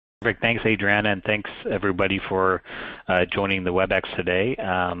Perfect. Thanks, Adriana, and thanks everybody for joining the WebEx today.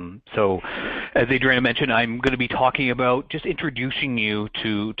 So, as Adriana mentioned, I'm going to be talking about just introducing you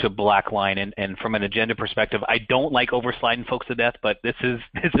to BlackLine, and from an agenda perspective, I don't like oversliding folks to death, but this is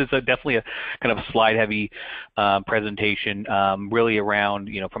definitely a kind of slide-heavy presentation, really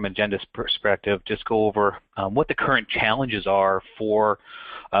around, from an agenda perspective, just go over what the current challenges are for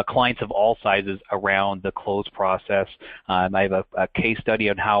clients of all sizes around the close process. I have a case study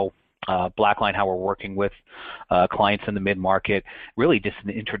on how BlackLine, how we're working with clients in the mid-market, really just an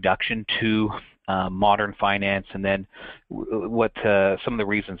introduction to modern finance, and then what some of the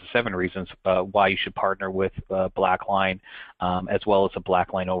reasons, the 7 reasons why you should partner with BlackLine, as well as a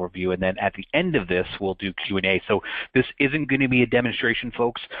BlackLine overview. And then at the end of this, we'll do Q&A. So this isn't going to be a demonstration,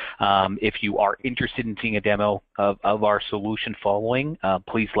 folks. If you are interested in seeing a demo of our solution following,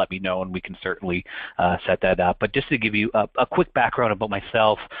 please let me know, and we can certainly set that up. But just to give you a quick background about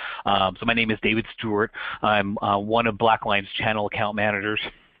myself, so my name is David Stewart. I'm one of BlackLine's channel account managers,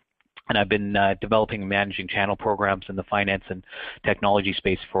 and I've been developing and managing channel programs in the finance and technology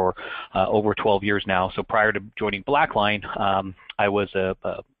space for over 12 years now. So prior to joining BlackLine, I was a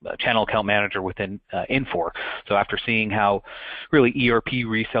channel account manager within Infor. So after seeing how really ERP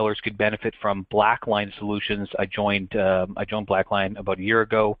resellers could benefit from BlackLine solutions, I joined BlackLine about a year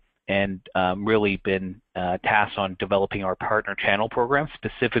ago, and really been tasked on developing our partner channel program,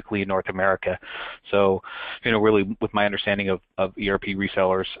 specifically in North America. So, really with my understanding of ERP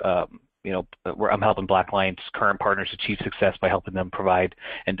resellers, I'm helping BlackLine's current partners achieve success by helping them provide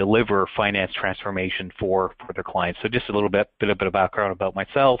and deliver finance transformation for their clients. So just a little bit of background about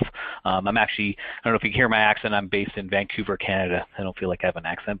myself. I'm actually, I don't know if you can hear my accent, I'm based in Vancouver, Canada. I don't feel like I have an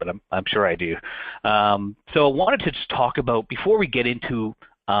accent, but I'm sure I do. So I wanted to just talk about, before we get into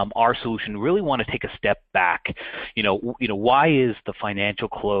our solution, really want to take a step back. Why is the financial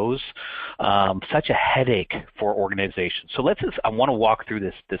close such a headache for organizations? So I want to walk through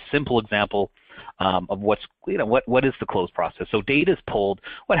this simple example of what is the close process. So data is pulled.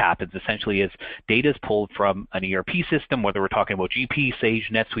 What happens essentially is data is pulled from an ERP system, whether we're talking about GP, Sage,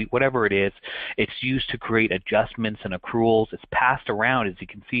 NetSuite, whatever it is. It's used to create adjustments and accruals. It's passed around, as you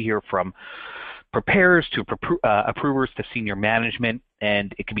can see here, from preparers to approvers to senior management,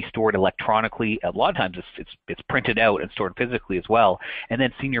 and it can be stored electronically. A lot of times it's printed out and stored physically as well. And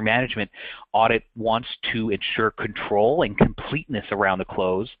then senior management audit wants to ensure control and completeness around the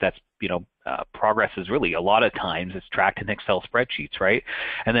close. That's, progress is really, a lot of times it's tracked in Excel spreadsheets, right?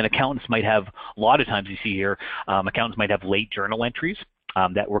 And then accountants might have, a lot of times you see here, accountants might have late journal entries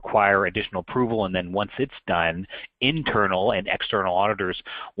that require additional approval, and then once it's done, internal and external auditors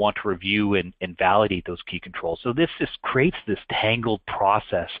want to review and validate those key controls. So this just creates this tangled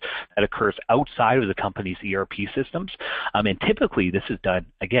process that occurs outside of the company's ERP systems, and typically this is done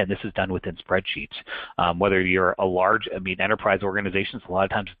within spreadsheets. Whether you're a large, enterprise organizations, a lot of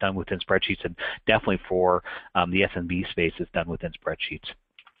times it's done within spreadsheets, and definitely for the SMB space, it's done within spreadsheets.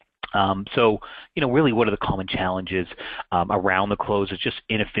 So, really what are the common challenges around the close? It's just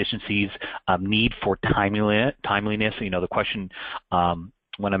inefficiencies, need for timeliness. The question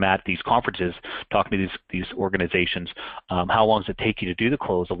when I'm at these conferences talking to these organizations, how long does it take you to do the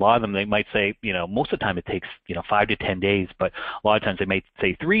close? A lot of them, they might say, most of the time it takes, 5 to 10 days, but a lot of times they may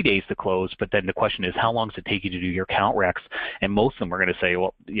say 3 days to close, but then the question is, how long does it take you to do your account recs? And most of them are going to say,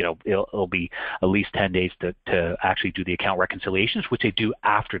 well, it'll be at least 10 days to actually do the account reconciliations, which they do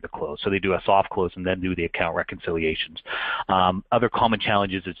after the close. So they do a soft close and then do the account reconciliations. Other common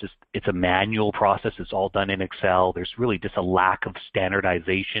challenges is just, it's a manual process. It's all done in Excel. There's really just a lack of standardization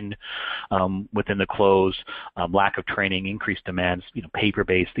within the close, lack of training, increased demands,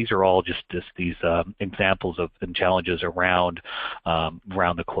 paper-based. These are all just these examples of and challenges around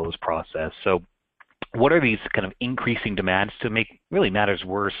the close process. So what are these kind of increasing demands? To make really matters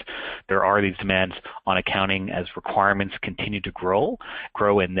worse, there are these demands on accounting as requirements continue to grow,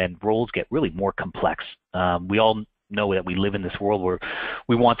 and then roles get really more complex. We all know that we live in this world where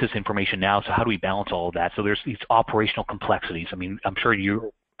we want this information now, so how do we balance all of that? So there's these operational complexities. I'm sure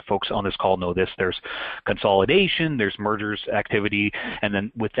you folks on this call know this. There's consolidation, there's mergers activity, and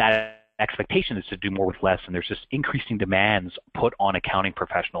then with that expectation is to do more with less, and there's just increasing demands put on accounting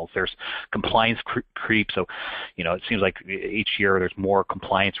professionals. There's compliance creep, so it seems like each year there's more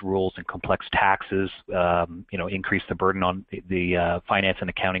compliance rules and complex taxes, increase the burden on the finance and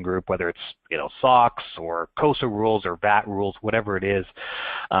accounting group, whether it's SOX or COSA rules or VAT rules, whatever it is.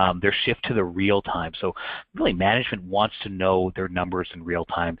 There's shift to the real time. So really management wants to know their numbers in real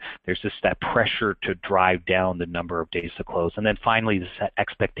time. There's just that pressure to drive down the number of days to close. And then finally, this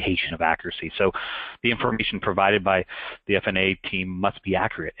expectation of accuracy. So the information provided by the F&A team must be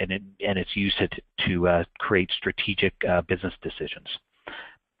accurate, and it's used to create strategic business decisions.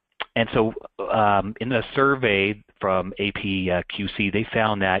 And so in the survey from APQC, they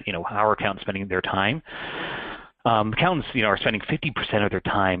found that, how are accountants spending their time? Accountants, are spending 50% of their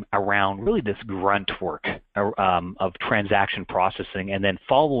time around really this grunt work of transaction processing, and then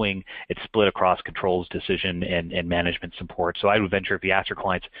following it's split across controls, decision, and management support. So I would venture, if you ask your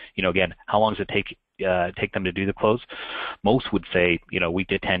clients, again, how long does it take them to do the close? Most would say, we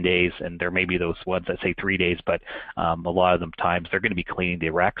did 10 days, and there may be those ones that say 3 days, but a lot of them times they're going to be cleaning the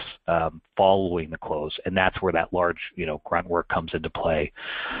recs following the close, and that's where that large, grunt work comes into play.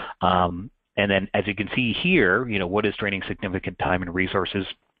 And then, as you can see here, what is draining significant time and resources?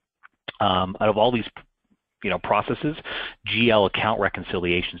 Out of all these, processes, GL account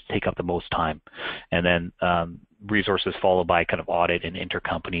reconciliations take up the most time, and then resources followed by kind of audit and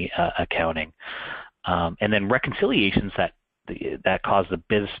intercompany accounting, and then reconciliations that cause the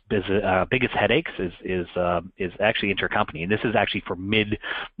biggest headaches is actually intercompany, and this is actually for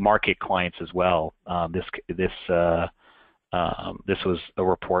mid-market clients as well. This was a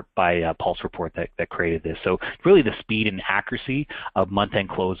report by Pulse Report that created this. So really the speed and accuracy of month-end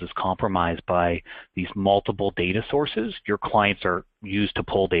close is compromised by these multiple data sources your clients are used to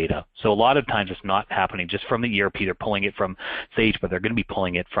pull data. So a lot of times it's not happening just from the ERP. They're pulling it from Sage, but they're going to be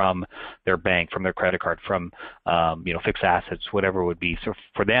pulling it from their bank, from their credit card, from fixed assets, whatever it would be. So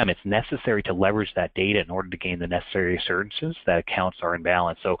for them, it's necessary to leverage that data in order to gain the necessary assurances that accounts are in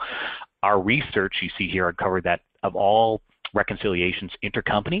balance. So our research you see here uncovered that of all reconciliations,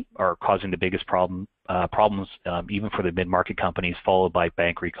 intercompany are causing the biggest problems, even for the mid-market companies, followed by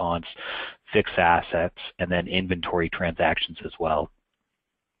bank recons, fixed assets, and then inventory transactions as well.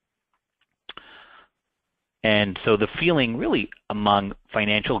 And so the feeling really among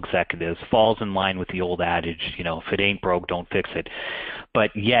financial executives falls in line with the old adage, if it ain't broke, don't fix it.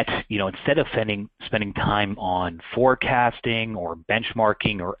 But yet, instead of spending time on forecasting or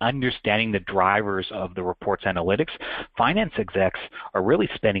benchmarking or understanding the drivers of the report's analytics, finance execs are really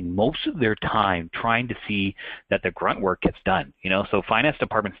spending most of their time trying to see that the grunt work gets done. So finance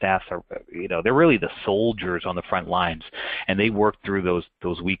department staffs are, they're really the soldiers on the front lines, and they work through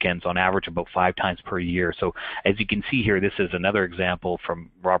those weekends on average about 5 times per year. So as you can see here, this is another example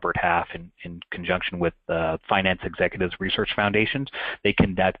from Robert Half in conjunction with Finance Executives Research Foundations. They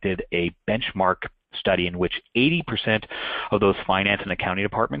conducted a benchmark study in which 80% of those finance and accounting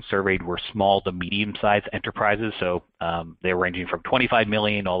departments surveyed were small to medium-sized enterprises. So they're ranging from 25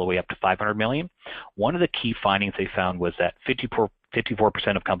 million all the way up to 500 million. One of the key findings they found was that 54%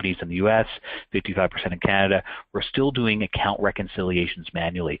 of companies in the U.S., 55% in Canada, were still doing account reconciliations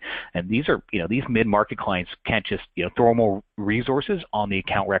manually. And these are, these mid-market clients can't just, throw more resources on the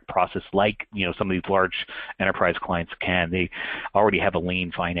account rec process like, some of these large enterprise clients can. They already have a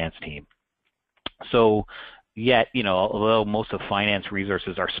lean finance team. So yet, although most of finance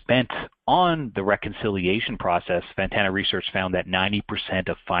resources are spent on the reconciliation process, Ventana Research found that 90%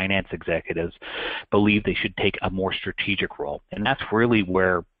 of finance executives believe they should take a more strategic role. And that's really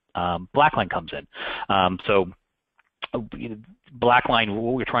where BlackLine comes in. So BlackLine,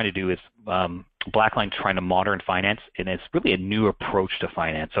 what we're trying to do is BlackLine's trying to modern finance, and it's really a new approach to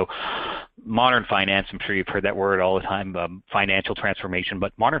finance. So modern finance, I'm sure you've heard that word all the time, financial transformation,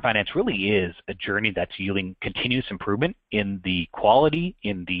 but modern finance really is a journey that's yielding continuous improvement in the quality,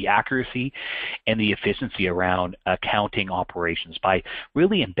 in the accuracy, and the efficiency around accounting operations by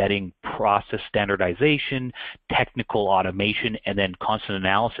really embedding process standardization, technical automation, and then constant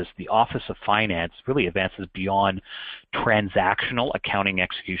analysis. The Office of Finance really advances beyond transactional accounting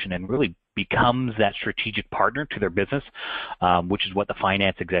execution and really becomes that strategic partner to their business, which is what the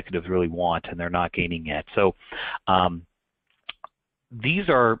finance executives really want, and they're not gaining yet. So these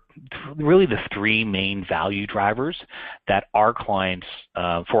are really the 3 main value drivers that our clients,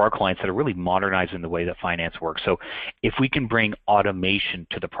 for our clients that are really modernizing the way that finance works. So if we can bring automation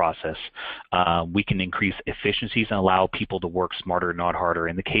to the process, we can increase efficiencies and allow people to work smarter, not harder.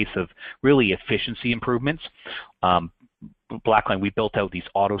 In the case of really efficiency improvements, BlackLine, we built out these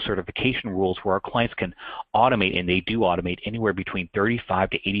auto certification rules where our clients can automate, and they do automate anywhere between 35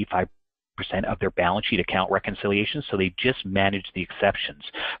 to 85% of their balance sheet account reconciliations, so they just manage the exceptions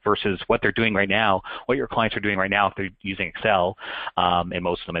versus what they're doing right now, what your clients are doing right now if they're using Excel, and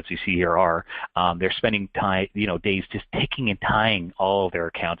most of them, as you see here, are, they're spending time, days just ticking and tying all of their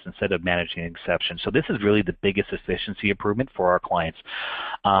accounts instead of managing exceptions. So this is really the biggest efficiency improvement for our clients.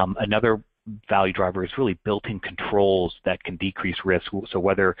 Another value driver is really built-in controls that can decrease risk. So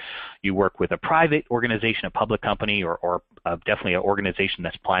whether you work with a private organization, a public company, or definitely an organization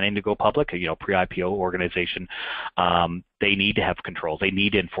that's planning to go public, pre-IPO organization, they need to have controls. They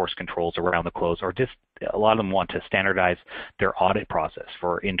need to enforce controls around the close, or just a lot of them want to standardize their audit process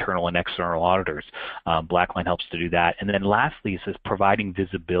for internal and external auditors. BlackLine helps to do that. And then lastly, it says providing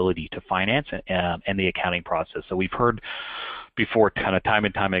visibility to finance and the accounting process. So we've heard before kind of time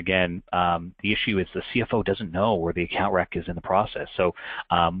and time again, the issue is the CFO doesn't know where the account rec is in the process. So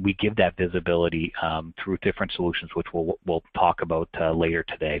we give that visibility through different solutions, which we'll talk about later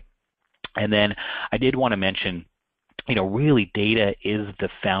today. And then I did want to mention, really data is the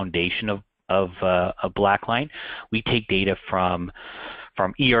foundation of BlackLine. We take data from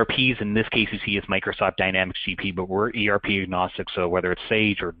ERPs. In this case, you see it's Microsoft Dynamics GP, but we're ERP agnostic. So whether it's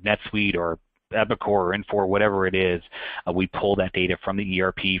Sage or NetSuite or Epicor or Infor, whatever it is, we pull that data from the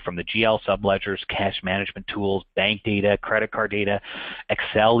ERP, from the GL subledgers, cash management tools, bank data, credit card data,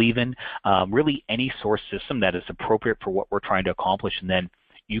 Excel even, really any source system that is appropriate for what we're trying to accomplish. And then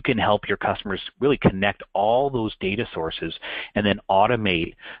you can help your customers really connect all those data sources and then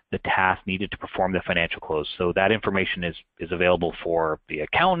automate the task needed to perform the financial close. So that information is available for the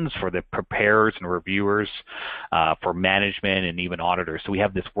accountants, for the preparers and reviewers, for management and even auditors. So we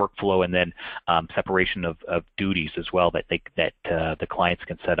have this workflow and then separation of duties as well that the clients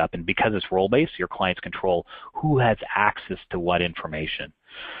can set up. And because it's role-based, your clients control who has access to what information.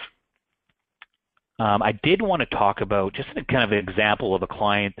 I did want to talk about just a kind of an example of a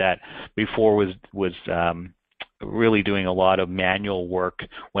client that before was really doing a lot of manual work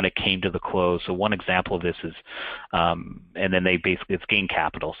when it came to the close. So one example of this is, and then it's Gain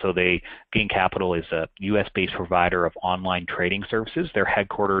Capital. So Gain Capital is a U.S.-based provider of online trading services. They're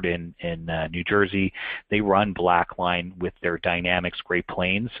headquartered in New Jersey. They run BlackLine with their Dynamics Great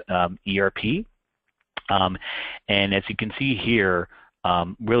Plains ERP. And as you can see here,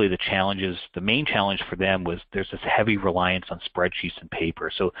 really the main challenge for them was there's this heavy reliance on spreadsheets and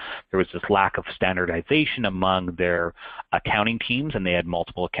paper. So there was this lack of standardization among their accounting teams, and they had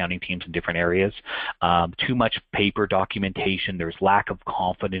multiple accounting teams in different areas. Too much paper documentation. There was lack of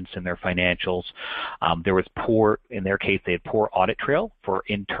confidence in their financials. There was in their case, they had poor audit trail for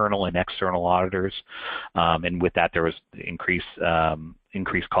internal and external auditors. And with that, there was increased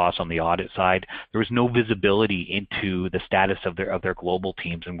costs on the audit side. There was no visibility into the status of their global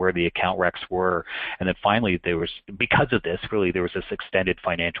teams and where the account recs were. And then finally, because of this, really, there was this extended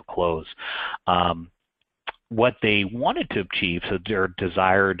financial close. What they wanted to achieve, so their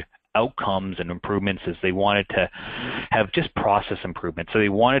desired outcomes and improvements, is they wanted to have just process improvement. So they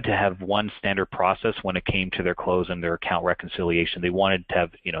wanted to have one standard process when it came to their close and their account reconciliation. They wanted to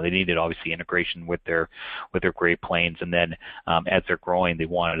have, they needed obviously integration with their Great Plains, and then as they're growing, they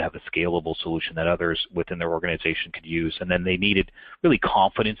wanted to have a scalable solution that others within their organization could use. And then they needed really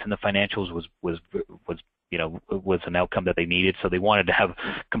confidence in the financials was an outcome that they needed. So they wanted to have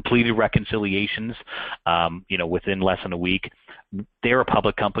completed reconciliations, within less than a week. They're a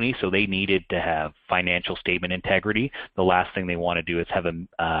public company, so they needed to have financial statement integrity. The last thing they want to do is have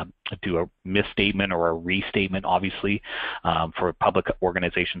do a misstatement or a restatement, obviously, for public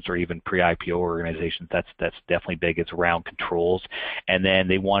organizations or even pre-IPO organizations. That's definitely big. It's around controls. And then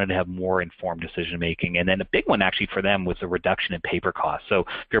they wanted to have more informed decision making. And then a big one actually for them was the reduction in paper costs. So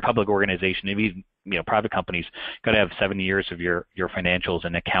if you're a public organization, maybe private companies got to have 7 years of your financials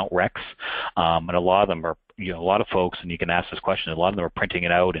and account recs, and a lot of them are, a lot of folks, and you can ask this question, a lot of them are printing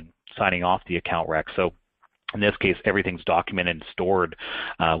it out and signing off the account rec. So in this case, everything's documented and stored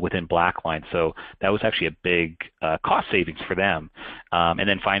within BlackLine. So that was actually a big cost savings for them. And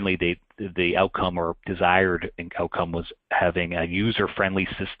then finally, the outcome or desired outcome was having a user-friendly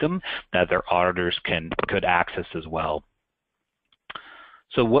system that their auditors could access as well.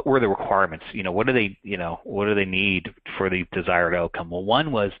 So what were the requirements? What do they need for the desired outcome? Well,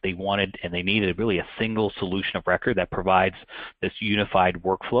 one was they wanted and they needed really a single solution of record that provides this unified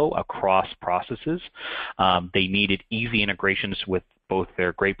workflow across processes. They needed easy integrations with both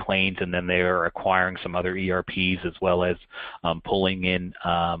their Great Plains, and then they're acquiring some other ERPs, as well as pulling in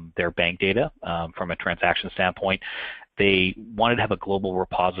their bank data from a transaction standpoint. They wanted to have a global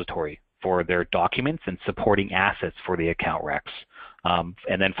repository for their documents and supporting assets for the account recs.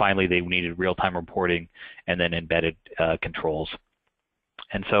 And then finally, they needed real-time reporting and then embedded controls.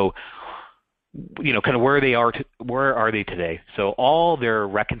 And so, kind of where are they today? So all their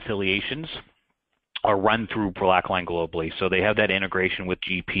reconciliations are run through BlackLine globally. So they have that integration with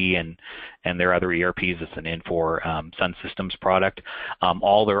GP and their other ERPs. It's an Infor Sun Systems product.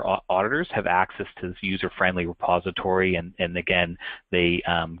 All their auditors have access to this user-friendly repository, and again, they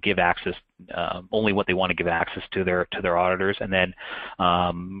give access only what they want to give access to their auditors. And then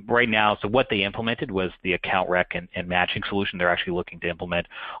right now, so what they implemented was the account rec and matching solution. They're actually looking to implement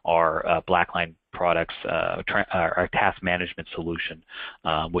our BlackLine products, our task management solution,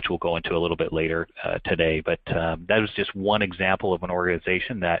 which we'll go into a little bit later today. But that was just one example of an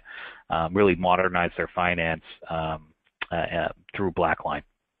organization that really modernized their finance through BlackLine.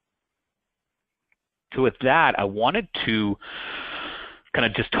 So with that, I wanted to kind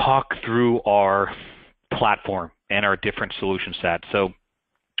of just talk through our platform and our different solution sets. So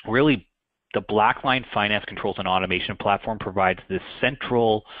really, the BlackLine Finance Controls and Automation platform provides this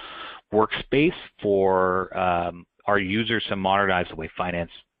central workspace for our users to modernize the way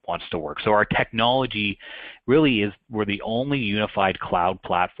finance wants to work. So our technology really is, we're the only unified cloud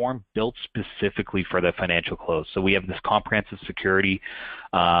platform built specifically for the financial close. So we have this comprehensive security,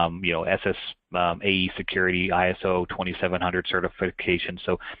 SSAE security, ISO 2700 certification.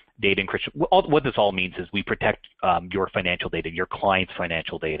 So data encryption. What this all means is we protect your financial data, your client's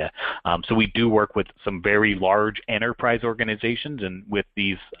financial data. So we do work with some very large enterprise organizations and with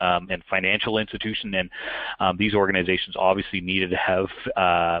these and financial institutions, and these organizations obviously needed to have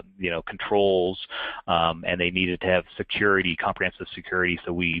controls and they needed to have security, comprehensive security.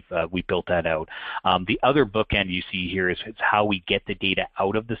 So we built that out. The other bookend you see here is how we get the data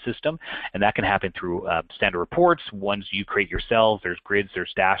out of the system, and that can happen through standard reports, ones you create yourselves. There's grids,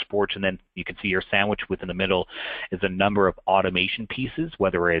 there's dashboards, and then you can see your sandwich within the middle is a number of automation pieces,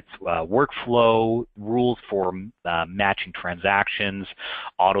 whether it's workflow, rules for matching transactions,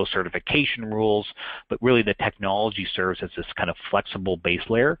 auto certification rules, but really the technology serves as this kind of flexible base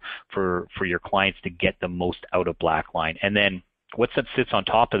layer for your clients to get the most out of BlackLine. And then what sits on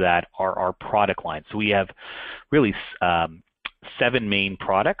top of that are our product lines. So we have really 7 main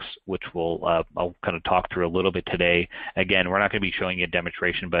products, which I'll kind of talk through a little bit today. Again, we're not going to be showing you a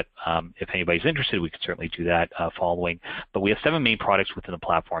demonstration, but if anybody's interested, we can certainly do that following. But we have 7 main products within the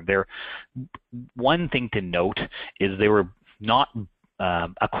platform. One thing to note is they were not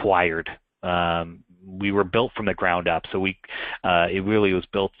acquired. We were built from the ground up, so it really was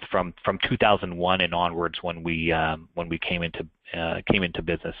built from 2001 and onwards when we came into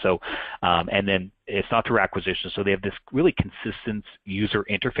business. So and then it's not through acquisition, so they have this really consistent user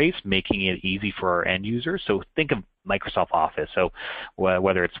interface, making it easy for our end users. So think of Microsoft Office. So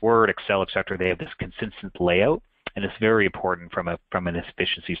whether it's Word, Excel, etc., they have this consistent layout, and it's very important from an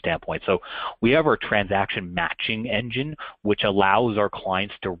efficiency standpoint. So we have our transaction matching engine, which allows our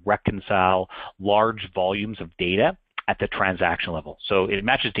clients to reconcile large volumes of data at the transaction level. So it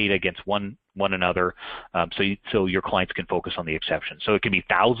matches data against one another, so your clients can focus on the exceptions. So it can be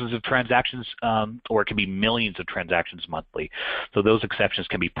thousands of transactions, or it can be millions of transactions monthly. So those exceptions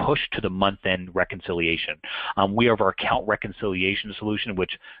can be pushed to the month-end reconciliation. We have our account reconciliation solution,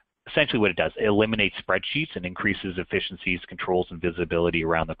 which essentially what it does, it eliminates spreadsheets and increases efficiencies, controls, and visibility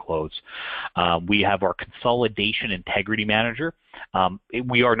around the close. We have our consolidation integrity manager.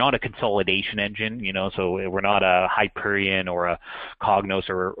 We are not a consolidation engine, so we're not a Hyperion or a Cognos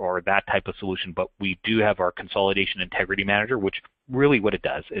or that type of solution, but we do have our consolidation integrity manager, which really what it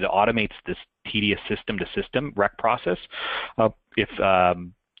does, it automates this tedious system-to-system rec process. So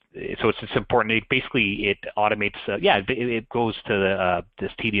it's important. It automates. It goes to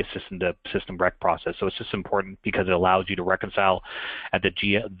this tedious system-to-system rec process. So it's just important because it allows you to reconcile at the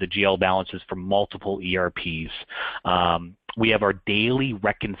GL balances from multiple ERPs. We have our daily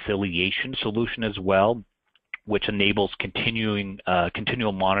reconciliation solution as well, which enables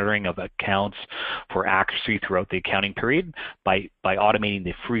continual monitoring of accounts for accuracy throughout the accounting period by automating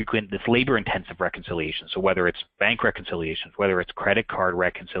this labor-intensive reconciliation. So whether it's bank reconciliations, whether it's credit card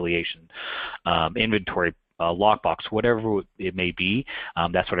reconciliation, inventory, lockbox, whatever it may be,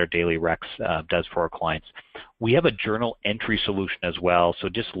 that's what our daily recs does for our clients. We have a journal entry solution as well, so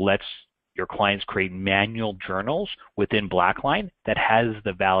just lets your clients create manual journals within BlackLine that has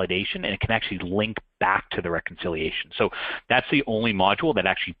the validation, and it can actually link back to the reconciliation. So that's the only module that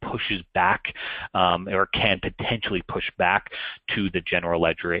actually pushes back or can potentially push back to the general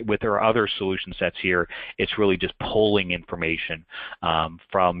ledger. With our other solution sets here, it's really just pulling information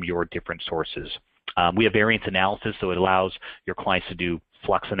from your different sources. We have variance analysis, so it allows your clients to do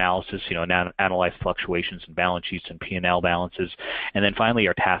flux analysis, analyze fluctuations in balance sheets and P&L balances. And then finally,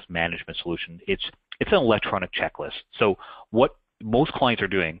 our task management solution. It's an electronic checklist. So what most clients are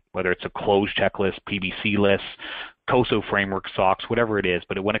doing, whether it's a close checklist, PBC list, COSO framework, SOX, whatever it is.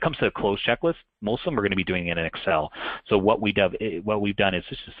 But when it comes to a close checklist, most of them are going to be doing it in Excel. So what we've done is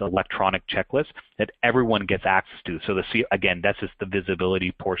just this electronic checklist that everyone gets access to. So again, that's just the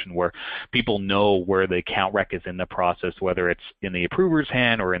visibility portion where people know where the account rec is in the process, whether it's in the approver's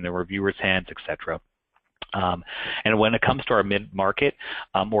hand or in the reviewer's hands, etc. And when it comes to our mid-market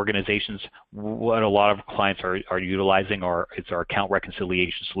organizations, what a lot of clients are utilizing is our account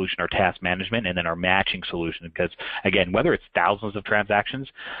reconciliation solution, our task management, and then our matching solution. Because again, whether it's thousands of transactions,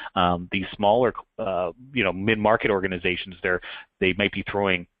 these smaller, mid-market organizations, they might be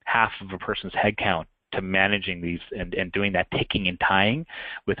throwing half of a person's headcount to managing these and doing that ticking and tying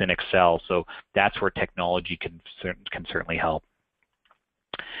within Excel. So that's where technology can certainly help.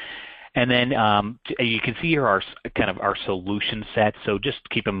 And then you can see here our solution set. So just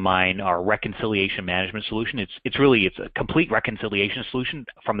keep in mind our reconciliation management solution. It's a complete reconciliation solution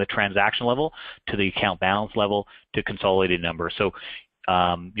from the transaction level to the account balance level to consolidated numbers. So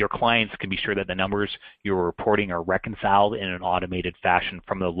your clients can be sure that the numbers you're reporting are reconciled in an automated fashion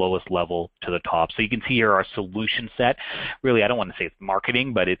from the lowest level to the top. So you can see here our solution set. Really, I don't want to say it's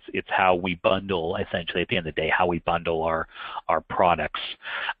marketing, but it's how we bundle, essentially, at the end of the day, how we bundle our products.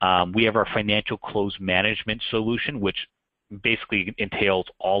 We have our financial close management solution, which basically entails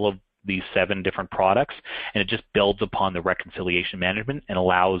all of these 7 different products, and it just builds upon the reconciliation management and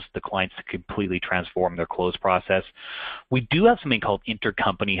allows the clients to completely transform their close process. We do have something called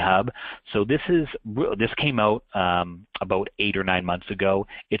Intercompany Hub. So this came out about 8 or 9 months ago.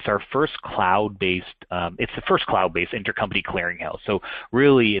 It's our first cloud-based, intercompany clearinghouse. So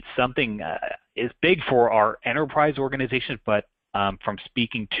really, it's something it's big for our enterprise organizations, but from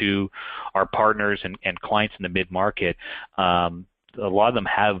speaking to our partners and clients in the mid-market, a lot of them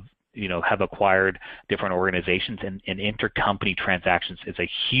have acquired different organizations, and intercompany transactions is a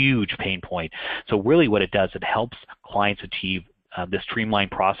huge pain point. So really what it does, it helps clients achieve the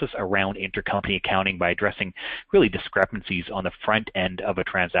streamlined process around intercompany accounting by addressing really discrepancies on the front end of a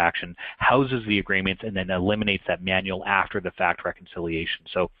transaction, houses the agreements, and then eliminates that manual after the fact reconciliation.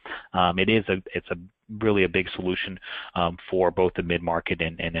 So it's really a big solution for both the mid-market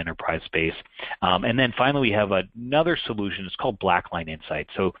and enterprise space. And then finally, we have another solution. It's called BlackLine Insight.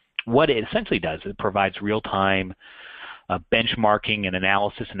 So what it essentially does, it provides real-time benchmarking and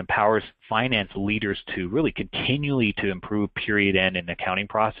analysis and empowers finance leaders to really continually to improve period end and accounting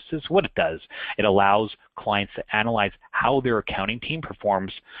processes. What it does, it allows clients to analyze how their accounting team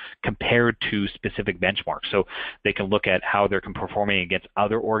performs compared to specific benchmarks. So they can look at how they're performing against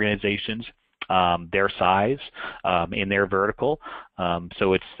other organizations, their size, in their vertical.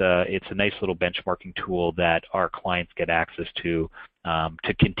 So it's a nice little benchmarking tool that our clients get access to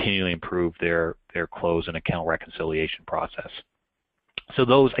continually improve their close and account reconciliation process. So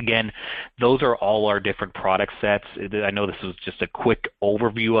those are all our different product sets. I know this was just a quick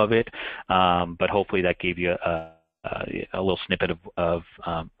overview of it, but hopefully that gave you a little snippet of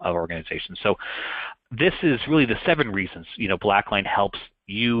organizations. So this is really the 7 reasons BlackLine helps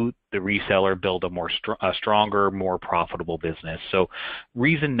you, the reseller, build a stronger, more profitable business. So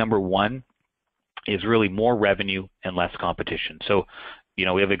reason number 1 is really more revenue and less competition. So, we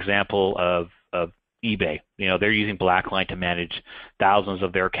have an example of eBay. They're using BlackLine to manage thousands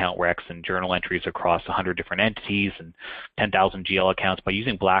of their account recs and journal entries across 100 different entities and 10,000 GL accounts. By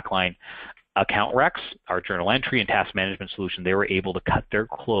using BlackLine account recs, our journal entry and task management solution, they were able to cut their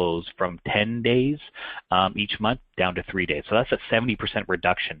close from 10 days each month down to 3 days. So that's a 70%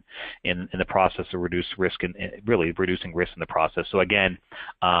 reduction in the process to reduce risk and really reducing risk in the process. So again,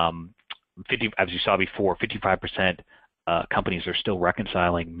 as you saw before, 55% companies are still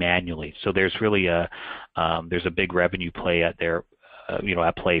reconciling manually. So there's really there's a big revenue play at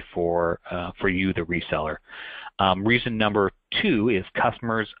play for you, the reseller. Reason number 2 is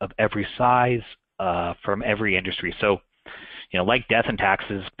customers of every size from every industry. So, like death and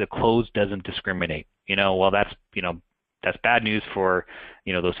taxes, the close doesn't discriminate. Well, that's bad news for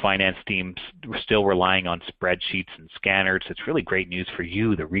those finance teams who are still relying on spreadsheets and scanners. It's really great news for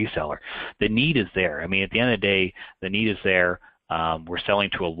you, the reseller. The need is there. I mean, at the end of the day, the need is there. We're selling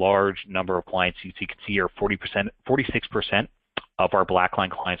to a large number of clients. You can see here 46% of our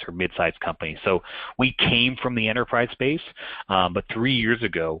BlackLine clients are mid-sized companies. So we came from the enterprise space, but 3 years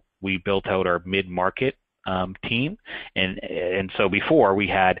ago we built out our mid-market team, and so before we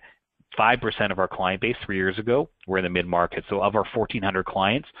had 5% of our client base 3 years ago were in the mid-market. So of our 1,400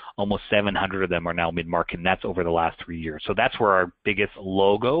 clients, almost 700 of them are now mid-market, and that's over the last 3 years. So that's where our biggest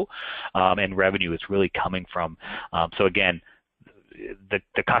logo and revenue is really coming from. So again,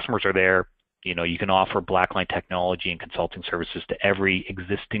 the customers are there. you can offer BlackLine technology and consulting services to every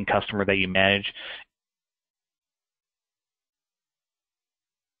existing customer that you manage.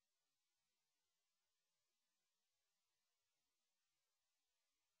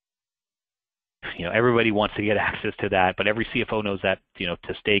 Everybody wants to get access to that, but every CFO knows that, to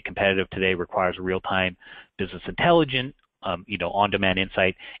stay competitive today requires real-time business intelligence, on-demand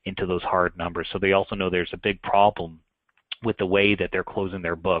insight into those hard numbers. So they also know there's a big problem with the way that they're closing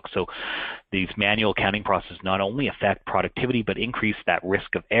their books. So these manual accounting processes not only affect productivity, but increase that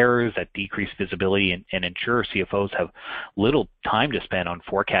risk of errors, that decrease visibility, and ensure CFOs have little time to spend on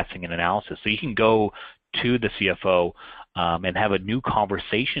forecasting and analysis. So you can go to the CFO and have a new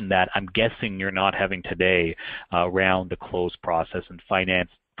conversation that I'm guessing you're not having today around the close process and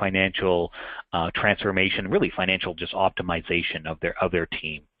financial transformation, really financial just optimization of their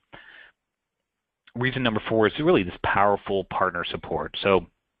team. Reason number 4 is really this powerful partner support. So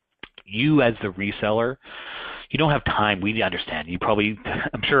you as the reseller, you don't have time. We understand.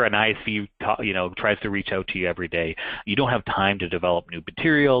 I'm sure an ISV, tries to reach out to you every day. You don't have time to develop new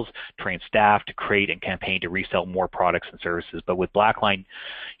materials, train staff to create and campaign to resell more products and services. But with BlackLine,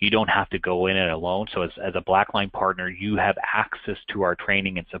 you don't have to go in it alone. So as a BlackLine partner, you have access to our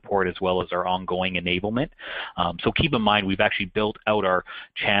training and support as well as our ongoing enablement. So keep in mind, we've actually built out our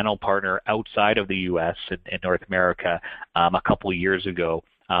channel partner outside of the U.S. and North America a couple of years ago.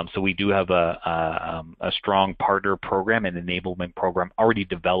 So we do have a strong partner program and enablement program already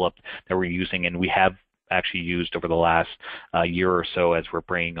developed that we're using, and we have actually used over the last year or so as we're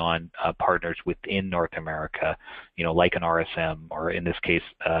bringing on partners within North America, like an RSM or in this case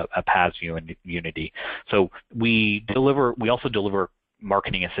a PAS Unity. So we also deliver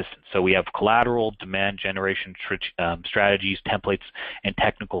marketing assistance. So we have collateral, demand generation strategies, templates, and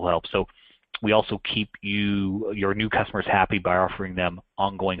technical help. So we also keep your new customers happy by offering them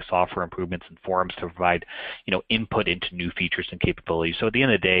ongoing software improvements and forums to provide, input into new features and capabilities. So at the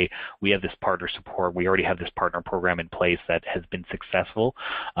end of the day, we have this partner support. We already have this partner program in place that has been successful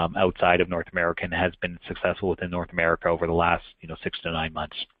outside of North America and has been successful within North America over the last, 6 to 9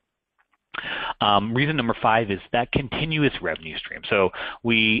 months. Reason number 5 is that continuous revenue stream. So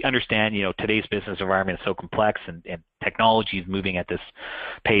we understand, today's business environment is so complex and technology is moving at this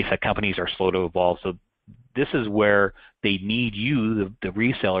pace that companies are slow to evolve. So this is where they need you, the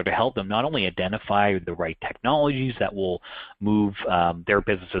reseller, to help them not only identify the right technologies that will move their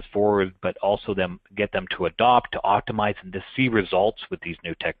businesses forward, but also get them to adopt, to optimize, and to see results with these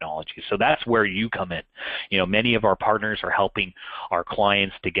new technologies. So that's where you come in. Many of our partners are helping our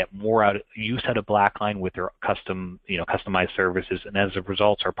clients to get more use out of BlackLine with their customized services, and as a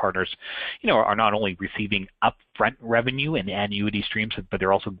result, our partners, are not only receiving upfront revenue and annuity streams, but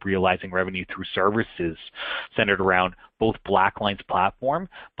they're also realizing revenue through services centered around both BlackLine's platform,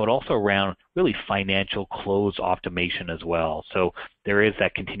 but also around really financial close optimization as well. So there is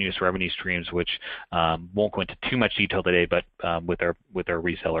that continuous revenue streams, which won't go into too much detail today, but with our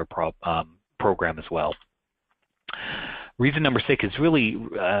reseller program as well. Reason number 6 is really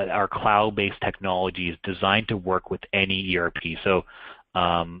our cloud-based technology is designed to work with any ERP. So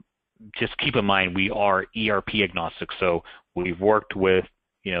just keep in mind, we are ERP agnostic. So we've worked with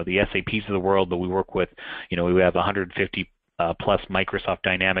the SAPs of the world, but we work with, we have 150 plus Microsoft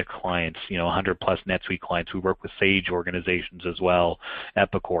Dynamics clients, 100 plus NetSuite clients. We work with Sage organizations as well,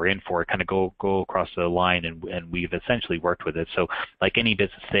 Epicor, Infor, kind of go across the line, and we've essentially worked with it. So like any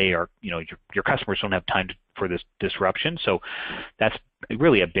business, your customers don't have time for this disruption. So that's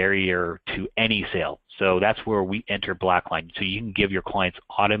really a barrier to any sale. So that's where we enter BlackLine. So you can give your clients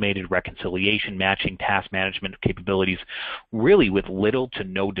automated reconciliation, matching, task management capabilities, really with little to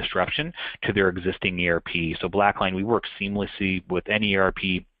no disruption to their existing ERP. So BlackLine, we work seamlessly with any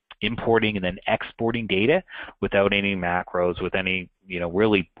ERP, importing and then exporting data without any macros, with any,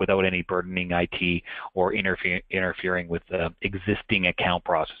 really without any burdening IT or interfering with existing account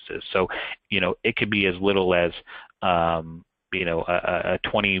processes. So, it could be as little as a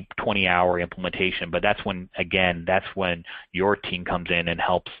 20-hour implementation, but that's when your team comes in and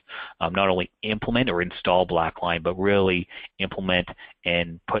helps not only implement or install BlackLine, but really implement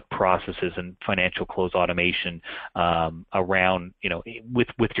and put processes and financial close automation around,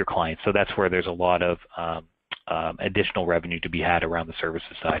 with your clients. So that's where there's a lot of additional revenue to be had around the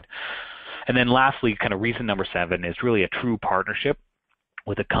services side. And then lastly, kind of reason number 7 is really a true partnership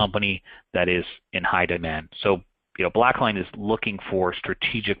with a company that is in high demand. So BlackLine is looking for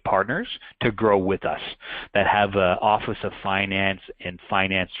strategic partners to grow with us that have an Office of Finance and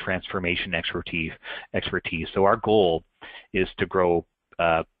Finance Transformation expertise. So our goal is to grow,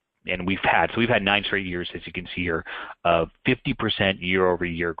 and we've had 9 straight years, as you can see here, of 50%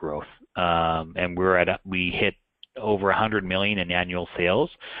 year-over-year growth and we hit over 100 million in annual sales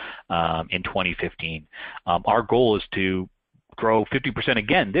in 2015. Our goal is to grow 50%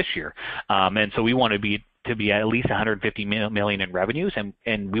 again this year, and so we want to be at least 150 million in revenues,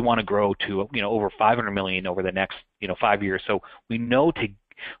 and we want to grow to over 500 million over the next 5 years. So we know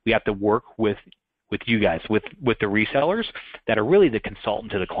we have to work with you guys, with the resellers that are really the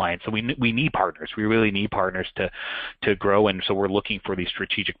consultant to the client. So we need partners. We really need partners to grow, and so we're looking for these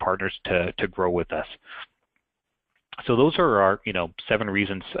strategic partners to grow with us. So those are our 7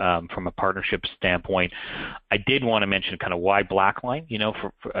 reasons from a partnership standpoint. I did want to mention kind of why BlackLine,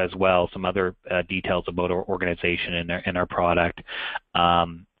 for as well, some other details about our organization and our product.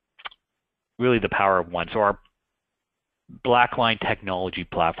 Really the power of one. So our BlackLine technology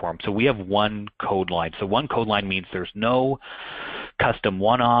platform. So we have one code line. So one code line means there's no custom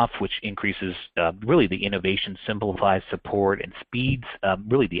one-off, which increases really the innovation, simplifies support, and speeds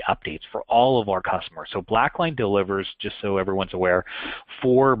really the updates for all of our customers. So BlackLine delivers, just so everyone's aware,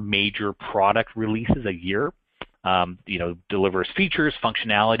 4 major product releases a year. Delivers features,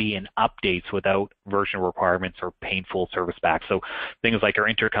 functionality, and updates without version requirements or painful service back. So things like our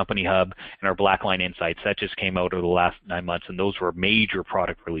Intercompany Hub and our BlackLine Insights, that just came out over the last 9 months, and those were major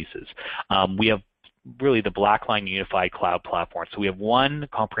product releases. We have really the BlackLine Unified Cloud Platform. So we have one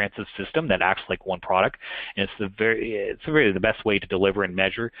comprehensive system that acts like one product, and it's really the best way to deliver and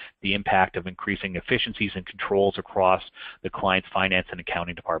measure the impact of increasing efficiencies and controls across the client's finance and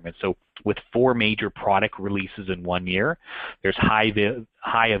accounting department. So with 4 major product releases in 1 year, there's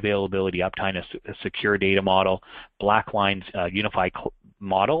high availability uptime, a secure data model. BlackLine's unified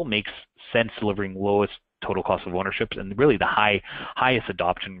model makes sense delivering lowest total cost of ownership and really the highest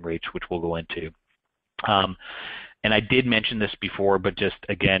adoption rates, which we'll go into. And I did mention this before, but just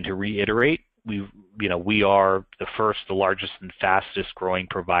again to reiterate, we are the largest and fastest growing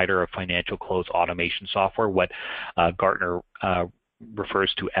provider of financial close automation software. What Gartner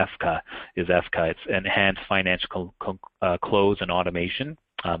refers to EFCA is EFCA. It's Enhanced Financial Close and Automation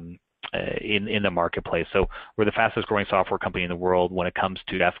in the marketplace. So we're the fastest growing software company in the world when it comes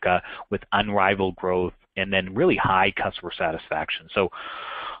to EFCA, with unrivaled growth and then really high customer satisfaction. So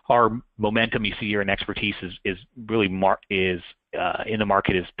our momentum you see here and expertise is really in the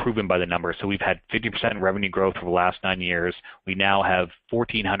market is proven by the numbers. So we've had 50% revenue growth for the last 9 years. We now have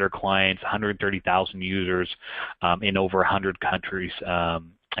 1,400 clients, 130,000 users in over 100 countries,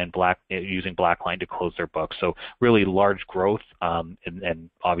 and using BlackLine to close their books. So really large growth, and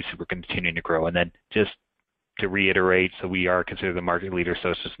obviously we're continuing to grow. And then just to reiterate, so we are considered the market leader, so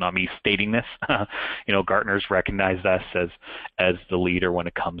it's just not me stating this. Gartner's recognized us as the leader when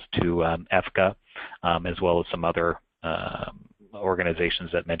it comes to EFCA, as well as some other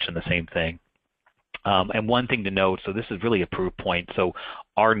organizations that mention the same thing. And one thing to note, so this is really a proof point. So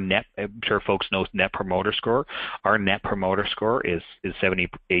our I'm sure folks know Net Promoter Score. Our Net Promoter Score is 78%,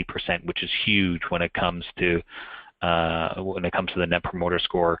 which is huge when it comes to the Net Promoter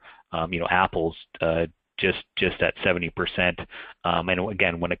Score. Apple's just at 70%. And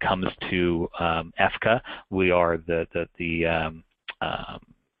again, when it comes to EFCA, we are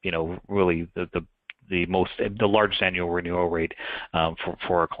really the largest annual renewal rate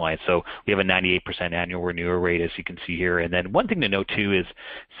for our clients. So we have a 98% annual renewal rate, as you can see here. And then one thing to note too is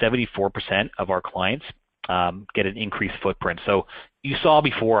 74% of our clients get an increased footprint. So you saw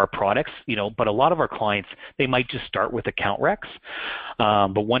before our products, but a lot of our clients, they might just start with account recs,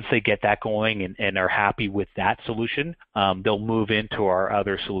 but once they get that going and are happy with that solution, they'll move into our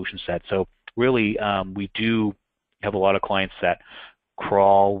other solution set. So really, we do have a lot of clients that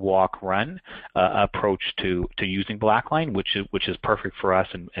crawl, walk, run approach to using BlackLine, which is perfect for us,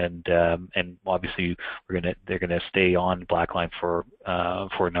 and obviously they're gonna stay on BlackLine for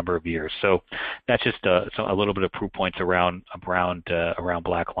a number of years. So that's just a little bit of proof points around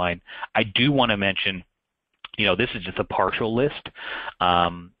BlackLine. I do want to mention, this is just a partial list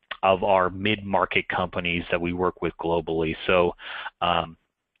of our mid-market companies that we work with globally. So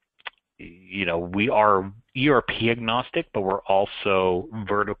we are ERP agnostic, but we're also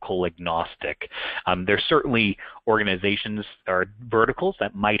vertical agnostic. There's certainly organizations or verticals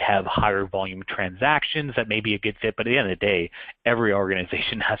that might have higher volume transactions that may be a good fit, but at the end of the day, every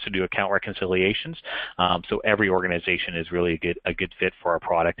organization has to do account reconciliations. So every organization is really a good fit for our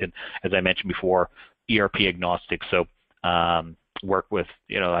product. And as I mentioned before, ERP agnostic. So work with,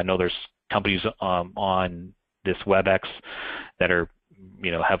 I know there's companies on this WebEx that are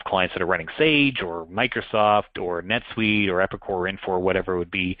have clients that are running Sage or Microsoft or NetSuite or Epicor or Infor, whatever it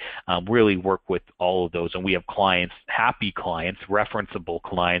would be, really work with all of those. And we have clients, happy clients, referenceable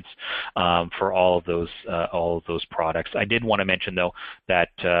clients for all of those products. I did want to mention though that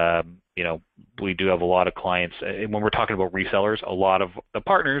we do have a lot of clients. When we're talking about resellers, a lot of the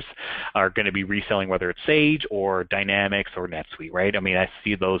partners are going to be reselling whether it's Sage or Dynamics or NetSuite, right? I mean, I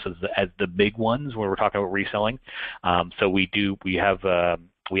see those as the big ones when we're talking about reselling. So we have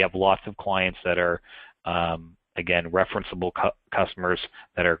lots of clients that are again referenceable customers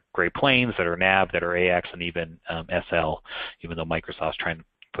that are Great Plains, that are NAV, that are AX, and even SL. Even though Microsoft's trying to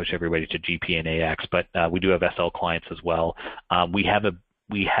push everybody to GP and AX, but we do have SL clients as well. We have a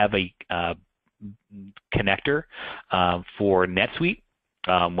connector for NetSuite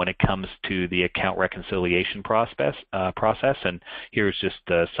when it comes to the account reconciliation process. And here's just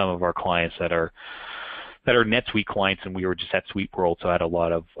some of our clients that are NetSuite clients, and we were just at Suite World, so I had a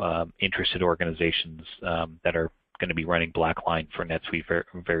lot of interested organizations that are going to be running BlackLine for NetSuite very,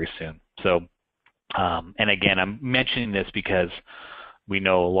 very soon. So, and again, I'm mentioning this because we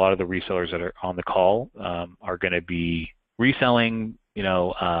know a lot of the resellers that are on the call are going to be reselling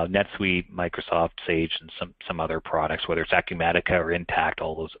NetSuite, Microsoft, Sage, and some other products, whether it's Acumatica or Intact,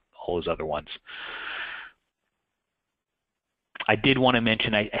 all those other ones. I did want to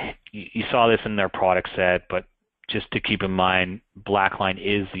mention, you saw this in their product set, but just to keep in mind, BlackLine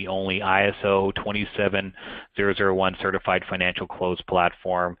is the only ISO 27001 certified financial close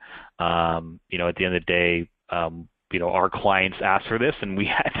platform. At the end of the day, our clients asked for this, and we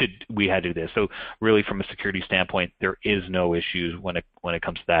had to do this. So really, from a security standpoint, there is no issues when it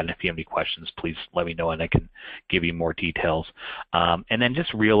comes to that. And if you have any questions, please let me know, and I can give you more details. And then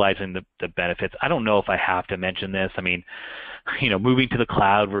just realizing the benefits. I don't know if I have to mention this. I mean, moving to the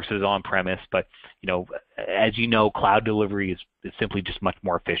cloud versus on-premise, but as you know, cloud delivery is simply just much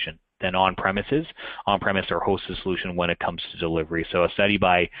more efficient than on-premises. On-premise or hosted solution when it comes to delivery. So a study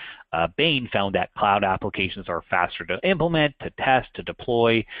by Bain found that cloud applications are faster to implement, to test, to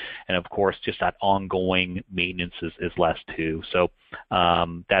deploy, and of course, just that ongoing maintenance is less too. So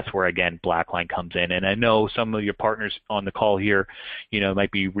that's where, again, BlackLine comes in. And I know some of your partners on the call here,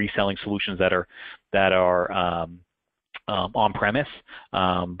 might be reselling solutions that are on-premise,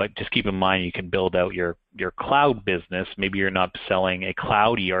 but just keep in mind you can build out your cloud business. Maybe you're not selling a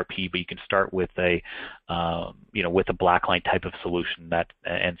cloud ERP, but you can start with a BlackLine type of solution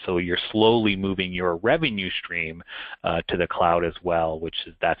and so you're slowly moving your revenue stream to the cloud as well,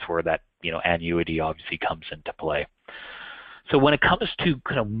 that's where that annuity obviously comes into play. So when it comes to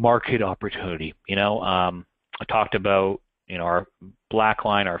kind of market opportunity, I talked about our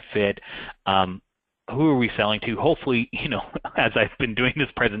BlackLine, our fit. Who are we selling to? Hopefully, as I've been doing this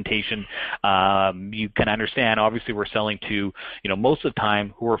presentation, you can understand, obviously we're selling to, most of the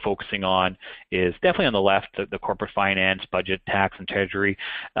time who we're focusing on is definitely on the left, the corporate finance, budget, tax, and treasury.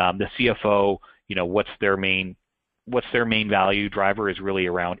 The CFO, what's their main value driver is really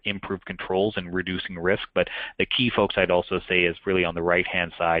around improved controls and reducing risk. But the key folks I'd also say is really on the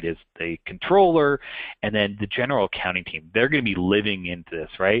right-hand side is the controller and then the general accounting team. They're going to be living into this,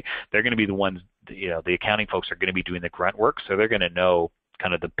 right? They're going to be the ones, the accounting folks are going to be doing the grunt work, so they're going to know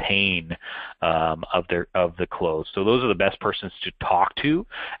kind of the pain of the close. So those are the best persons to talk to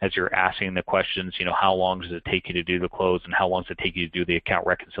as you're asking the questions, how long does it take you to do the close and how long does it take you to do the account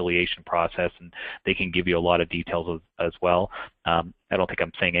reconciliation process, and they can give you a lot of details as well. I don't think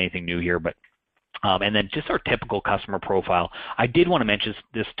I'm saying anything new here, but and then just our typical customer profile. I did want to mention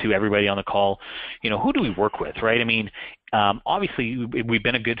this to everybody on the call. Who do we work with, right? I mean, obviously we've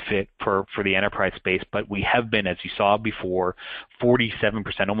been a good fit for the enterprise space, but we have been, as you saw before,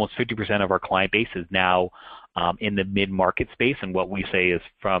 47%, almost 50% of our client base is now in the mid-market space, and what we say is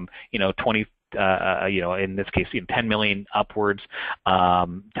from 20. In this case, 10 million upwards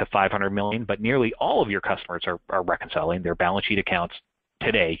to 500 million, but nearly all of your customers are reconciling their balance sheet accounts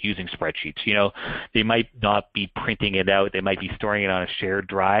today using spreadsheets. They might not be printing it out, they might be storing it on a shared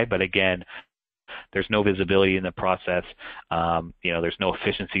drive, but again, there's no visibility in the process. There's no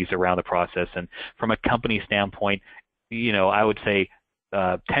efficiencies around the process, and from a company standpoint, I would say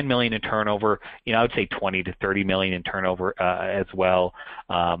 10 million in turnover. I would say 20 to 30 million in turnover as well.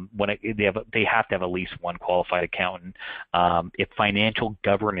 They have to have at least one qualified accountant. If financial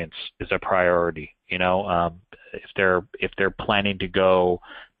governance is a priority, if they're planning to go,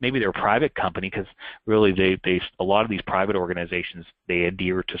 maybe they're a private company, because really a lot of these private organizations, they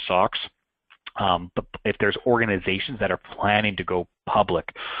adhere to SOX. But if there's organizations that are planning to go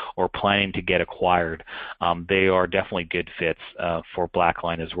public or planning to get acquired, they are definitely good fits for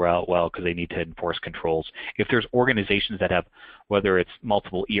BlackLine as well because they need to enforce controls. If there's organizations that have, whether it's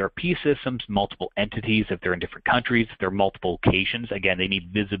multiple ERP systems, multiple entities, if they're in different countries, if they're multiple locations, again, they need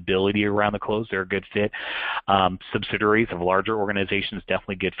visibility around the close, they're a good fit. Subsidiaries of larger organizations,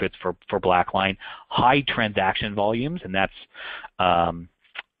 definitely good fits for BlackLine. High transaction volumes, and that's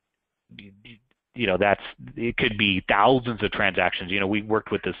it could be thousands of transactions. We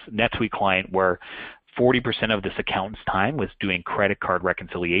worked with this NetSuite client where 40% of this accountant's time was doing credit card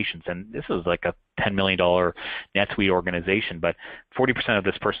reconciliations, and this was like a $10 million NetSuite organization, but 40% of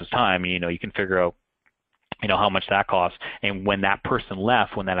this person's time, you can figure out how much that costs. And when that person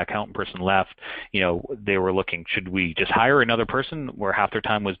left, when that accountant person left, they were looking, should we just hire another person where half their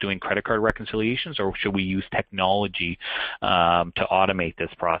time was doing credit card reconciliations, or should we use technology to automate this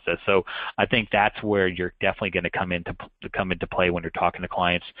process? So I think that's where you're definitely going to come into play when you're talking to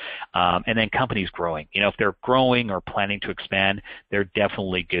clients. And then companies growing. If they're growing or planning to expand, they're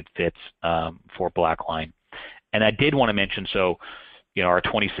definitely good fits for BlackLine. And I did want to mention, our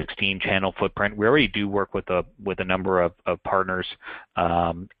 2016 channel footprint. We already do work with a number of partners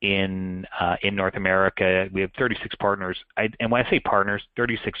in North America. We have 36 partners, and when I say partners,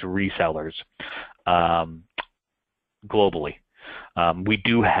 36 resellers globally. We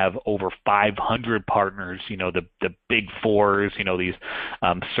do have over 500 partners, the big fours, these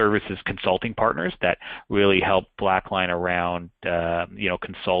services consulting partners that really help BlackLine around,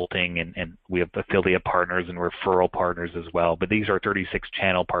 consulting, and we have affiliate partners and referral partners as well. But these are 36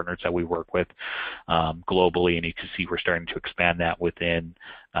 channel partners that we work with globally, and you can see we're starting to expand that within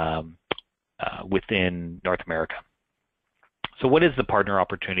North America. So what is the partner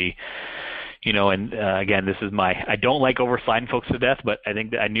opportunity? Again, this is I don't like oversliding folks to death, but I think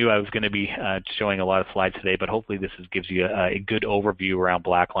that I knew I was going to be showing a lot of slides today, but hopefully this gives you a good overview around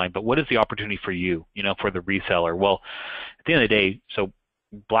BlackLine. But what is the opportunity for you, for the reseller? Well, at the end of the day, so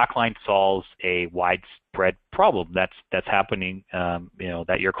BlackLine solves a widespread problem that's happening,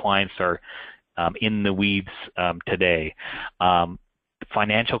 that your clients are in the weeds today.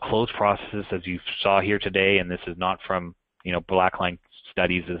 Financial close processes, as you saw here today, and this is not from, BlackLine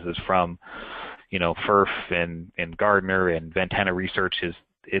studies, this is from, FERF and Gardner and Ventana Research,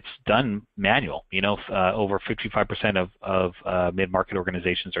 it's done manual. Over 55% of mid-market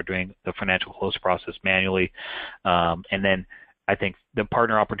organizations are doing the financial close process manually. And then I think the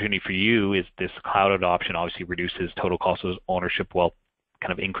partner opportunity for you is this cloud adoption obviously reduces total cost of ownership while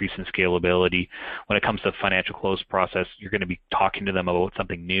kind of increasing scalability. When it comes to financial close process, you're going to be talking to them about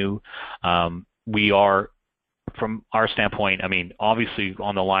something new. We are, from our standpoint, obviously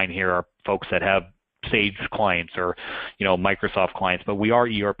on the line here are folks that have Sage clients or, Microsoft clients, but we are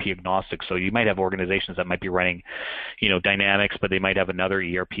ERP agnostic. So you might have organizations that might be running, Dynamics, but they might have another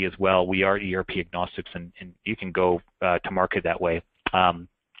ERP as well. We are ERP agnostics, and you can go to market that way.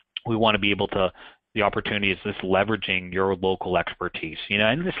 We want to be able to, the opportunity is just leveraging your local expertise,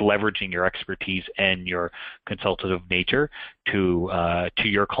 and just leveraging your expertise and your consultative nature to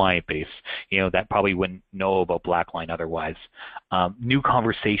your client base, that probably wouldn't know about BlackLine otherwise. New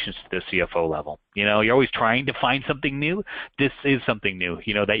conversations to the CFO level. You're always trying to find something new. This is something new,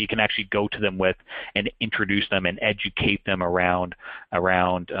 that you can actually go to them with and introduce them and educate them around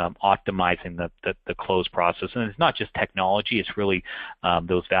optimizing the close process. And it's not just technology; it's really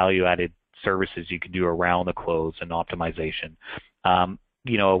those value-added services you can do around the close and optimization.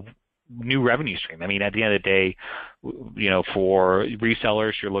 New revenue stream. At the end of the day, for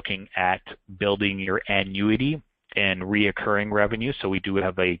resellers, you're looking at building your annuity and reoccurring revenue. So we do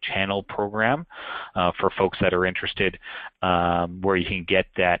have a channel program for folks that are interested, where you can get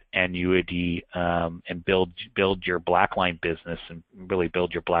that annuity and build your BlackLine business and really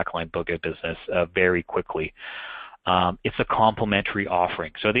build your BlackLine book of business very quickly. It's a complementary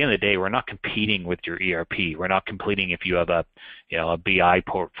offering. So at the end of the day, we're not competing with your ERP. We're not competing if you have a BI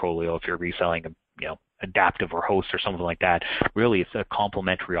portfolio, if you're reselling Adaptive or Host or something like that. Really, it's a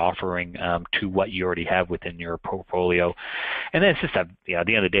complementary offering to what you already have within your portfolio. And then it's just at the end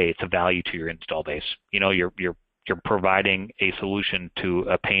of the day, it's a value to your install base. You're providing a solution to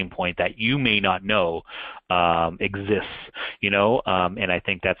a pain point that you may not know exists, and I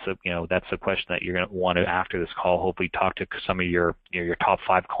think that's a question that you're going to want to, after this call, hopefully talk to some of your top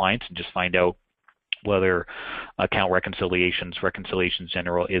 5 clients and just find out whether account reconciliations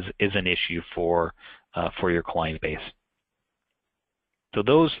general is an issue for your client base. So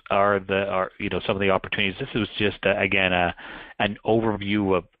those are some of the opportunities. This was just again an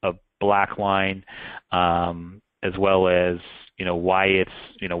overview of BlackLine, as well as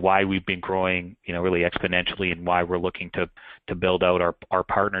why we've been growing, really exponentially, and why we're looking to build out our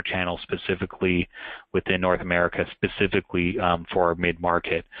partner channel specifically within North America, specifically for our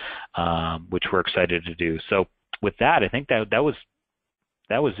mid-market, which we're excited to do. So with that, I think that was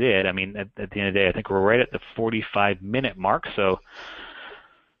it. I mean, at the end of the day, I think we're right at the 45-minute mark. So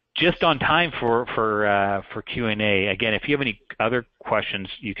just on time for Q&A. Again, if you have any other questions,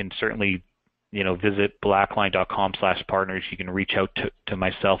 you can certainly visit blackline.com/partners. You can reach out to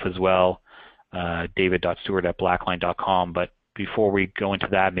myself as well, david.stewart@blackline.com. But before we go into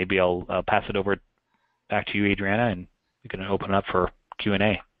that, maybe I'll pass it over back to you, Adriana, and we can open up for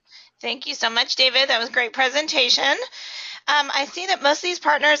Q&A. Thank you so much, David. That was a great presentation. I see that most of these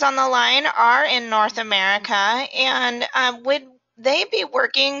partners on the line are in North America, and would they be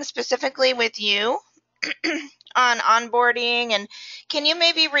working specifically with you on onboarding? And can you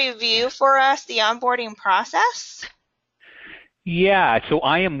maybe review for us the onboarding process? Yeah, so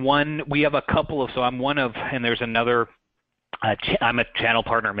I am one. We have a couple of. So I'm one of, and there's another. I'm a channel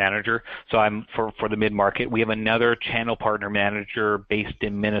partner manager, so I'm for the mid-market. We have another channel partner manager based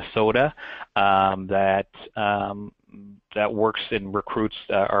in Minnesota that works and recruits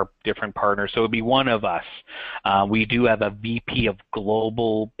our different partners. So it would be one of us. We do have a VP of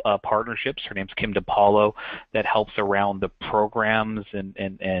Global Partnerships. Her name's Kim DePaulo, that helps around the programs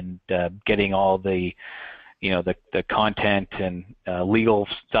and getting all the the content and legal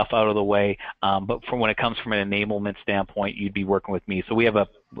stuff out of the way. But when it comes from an enablement standpoint, you'd be working with me. So we have a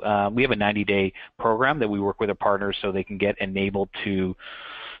 90-day program that we work with our partners so they can get enabled to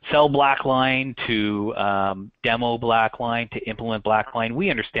sell BlackLine, to demo BlackLine, to implement BlackLine.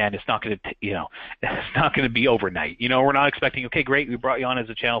 We understand it's not going to, it's not going to be overnight. We're not expecting, okay, great, we brought you on as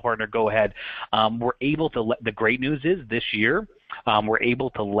a channel partner, go ahead. We're able to. The great news is this year, we're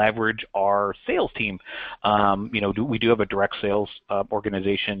able to leverage our sales team. We do have a direct sales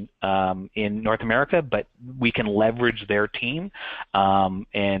organization in North America, but we can leverage their team.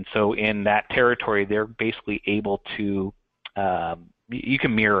 And so in that territory, they're basically able to you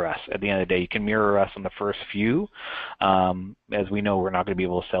can mirror us at the end of the day. You can mirror us on the first few. As we know, we're not going to be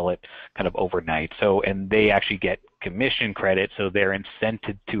able to sell it kind of overnight. So, and they actually get commission credit, so they're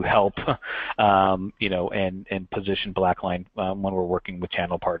incented to help, and position BlackLine when we're working with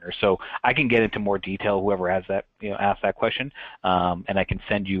channel partners. So I can get into more detail, whoever has that, ask that question, and I can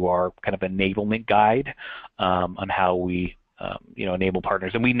send you our kind of enablement guide on how we enable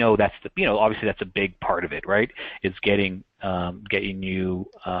partners. And we know that's obviously that's a big part of it, right? Is getting you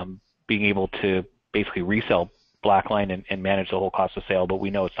being able to basically resell BlackLine and manage the whole cost of sale. But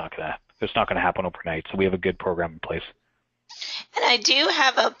we know it's not gonna happen overnight. So we have a good program in place. And I do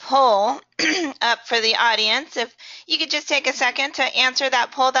have a poll up for the audience. If you could just take a second to answer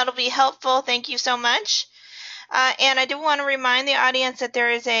that poll, that'll be helpful. Thank you so much. And I do want to remind the audience that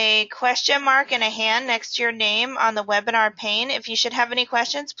there is a question mark and a hand next to your name on the webinar pane. If you should have any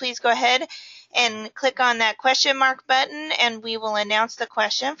questions, please go ahead and click on that question mark button, and we will announce the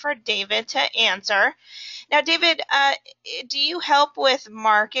question for David to answer. Now, David, do you help with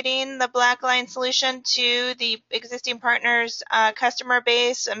marketing the BlackLine solution to the existing partners' customer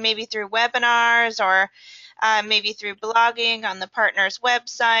base, maybe through webinars or maybe through blogging on the partner's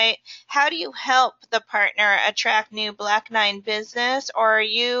website? How do you help the partner attract new BlackLine business, or are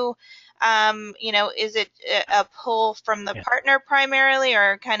you, is it a pull from the partner primarily,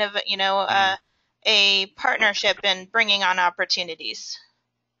 or kind of, a partnership in bringing on opportunities?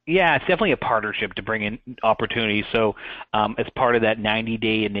 Yeah, it's definitely a partnership to bring in opportunities. So as part of that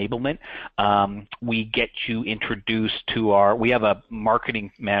 90-day enablement, we get you introduced to we have a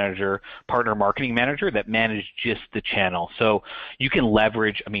marketing manager, partner marketing manager that manages just the channel. So you can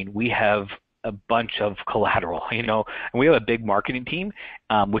leverage, we have a bunch of collateral, and we have a big marketing team,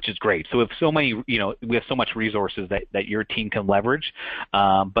 which is great. So we have so many, we have so much resources that your team can leverage.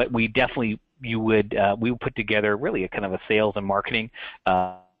 But we definitely, we would put together really a kind of a sales and marketing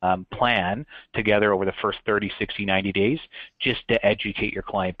plan together over the first 30, 60, 90 days just to educate your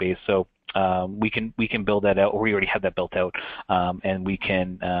client base. So we can build that out, or we already have that built out, and we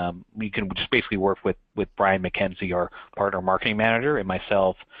can just basically work with Brian McKenzie, our partner marketing manager, and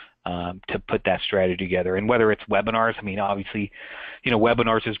myself to put that strategy together. And whether it's webinars, obviously,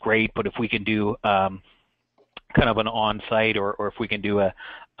 webinars is great, but if we can do kind of an on-site, or if we can do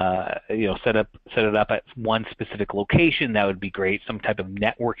set it up at one specific location, that would be great. Some type of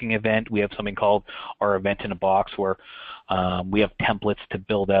networking event. We have something called our event in a box, where we have templates to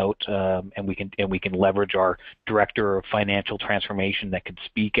build out, and we can leverage our director of financial transformation that could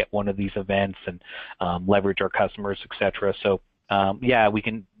speak at one of these events and leverage our customers, etc. So yeah, we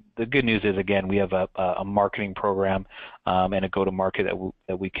can. the good news is, again, we have a marketing program and a go-to-market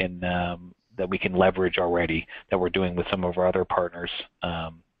that we can leverage already, that we're doing with some of our other partners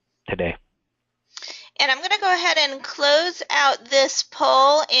today. And I'm going to go ahead and close out this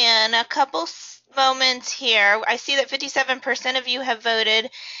poll in a couple moments here. I see that 57% of you have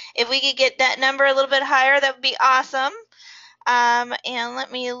voted. If we could get that number a little bit higher, that would be awesome. And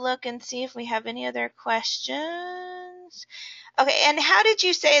let me look and see if we have any other questions. Okay, and how did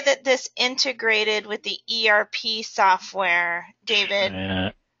you say that this integrated with the ERP software, David?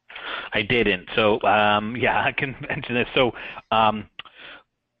 I didn't. So, yeah, I can mention this. So,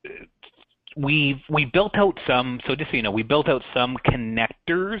 we built out some, so just so you know, we built out some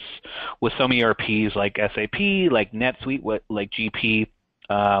connectors with some ERPs like SAP, like NetSuite, like GP,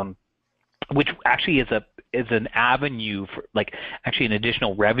 which actually is an avenue for, like, actually an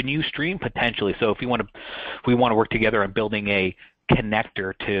additional revenue stream potentially. So if we want to work together on building a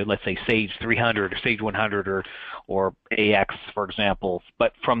connector to, let's say, Sage 300 or Sage 100 or AX, for example.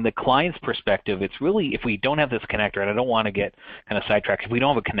 But from the client's perspective, it's really, if we don't have this connector, and I don't want to get kind of sidetracked, if we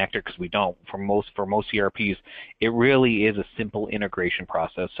don't have a connector, because we don't, for most ERPs, it really is a simple integration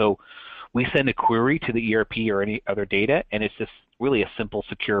process. So we send a query to the ERP or any other data, and it's just really a simple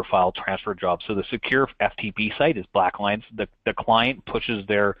secure file transfer job. So the secure FTP site is BlackLine's. The client pushes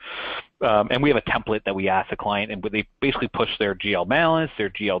their, and we have a template that we ask the client, and they basically push their GL balance,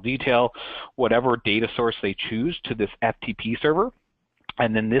 their GL detail, whatever data source they choose to this FTP server.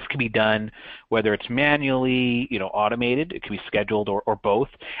 And then this can be done whether it's manually, automated, it can be scheduled or both.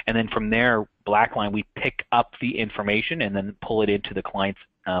 And then from there, BlackLine, we pick up the information and then pull it into the client's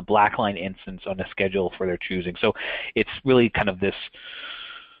BlackLine instance on a schedule for their choosing. So it's really kind of this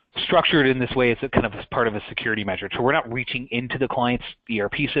structured in this way. It's kind of as part of a security measure. So we're not reaching into the client's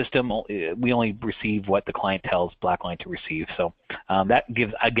ERP system. We only receive what the client tells BlackLine to receive. So that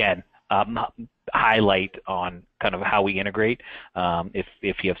gives, again, highlight on kind of how we integrate.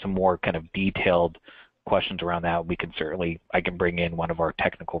 If you have some more kind of detailed questions around that, I can bring in one of our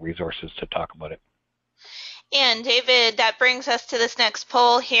technical resources to talk about it. And David, that brings us to this next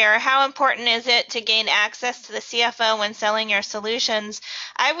poll here. How important is it to gain access to the CFO when selling your solutions?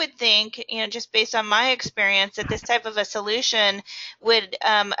 I would think, just based on my experience, that this type of a solution would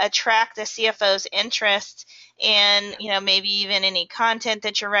attract the CFO's interest and, maybe even any content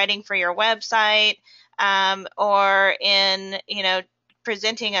that you're writing for your website, or in,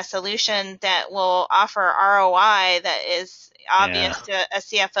 presenting a solution that will offer ROI that is obvious to a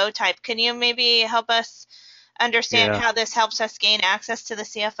CFO type. Can you maybe help us understand how this helps us gain access to the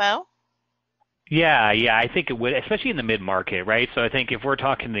CFO? Yeah, I think it would, especially in the mid-market, right? So I think if we're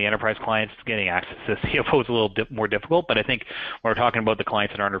talking to the enterprise clients, getting access to CFO is a little more difficult, but I think when we're talking about the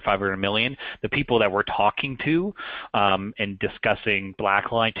clients that are under 500 million, the people that we're talking to and discussing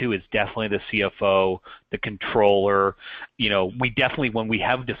BlackLine to is definitely the CFO, the controller. We definitely, when we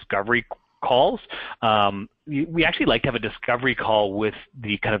have discovery calls, we actually like to have a discovery call with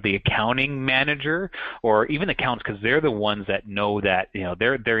the kind of the accounting manager or even accountants, because they're the ones that know that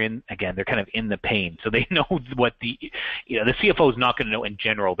they're kind of in the pain, so they know what the CFO is not going to know in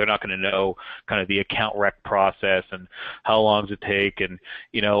general. They're not going to know kind of the account rec process and how long does it take, and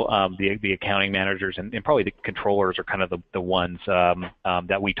the accounting managers and probably the controllers are kind of the ones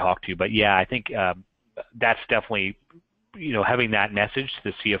that we talk to. But yeah, I think that's definitely, having that message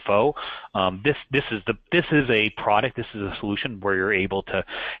to the CFO. This is a product. This is a solution where you're able to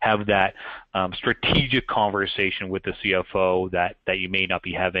have that strategic conversation with the CFO that you may not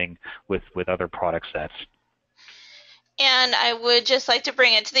be having with other product sets. And I would just like to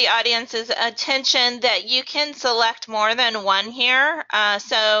bring it to the audience's attention that you can select more than one here.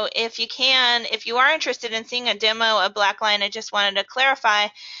 So if you are interested in seeing a demo of BlackLine, I just wanted to clarify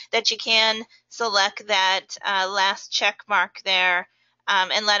that you can select that last check mark there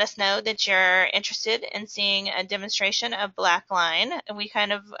and let us know that you're interested in seeing a demonstration of BlackLine. And we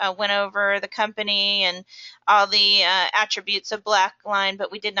kind of went over the company and all the attributes of BlackLine,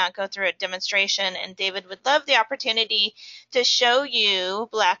 but we did not go through a demonstration. And David would love the opportunity to show you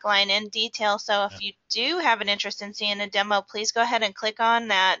BlackLine in detail. So if you do have an interest in seeing a demo, please go ahead and click on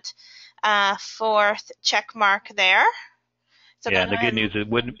that fourth check mark there. So yeah, the good news is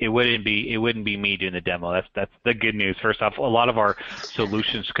it wouldn't be me doing the demo. That's the good news. First off, a lot of our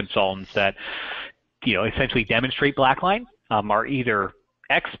solutions consultants that essentially demonstrate BlackLine are either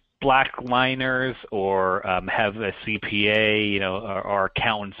ex-BlackLiners or have a CPA, are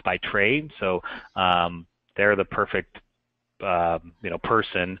accountants by trade. So they're the perfect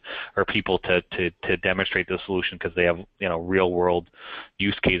person or people to demonstrate the solution, because they have real world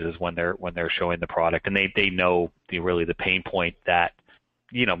use cases when they're showing the product, and they know really the pain point that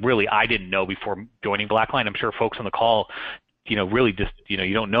really I didn't know before joining BlackLine. I'm sure folks on the call, really just,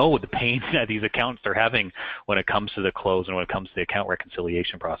 you don't know what the pain that these accounts are having when it comes to the close and when it comes to the account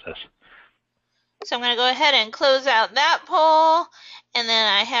reconciliation process. So I'm going to go ahead and close out that poll. And then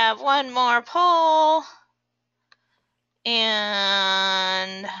I have one more poll.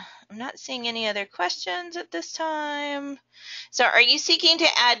 And I'm not seeing any other questions at this time. So are you seeking to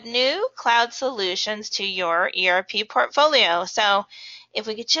add new cloud solutions to your ERP portfolio? So if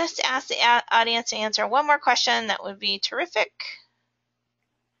we could just ask the audience to answer one more question, that would be terrific.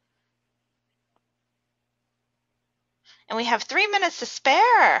 And we have 3 minutes to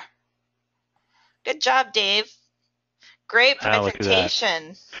spare. Good job, Dave. Great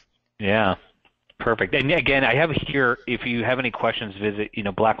presentation. Yeah. Perfect. And again, I have here, if you have any questions, visit,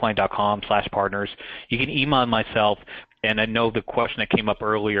 blackline.com/partners. You can email myself. And I know the question that came up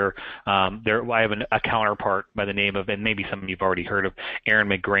earlier, I have a counterpart by the name of, and maybe some of you've already heard of, Erin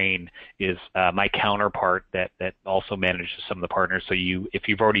McGrain is my counterpart that also manages some of the partners. So if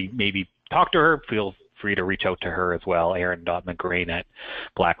you've already maybe talked to her, feel free to reach out to her as well,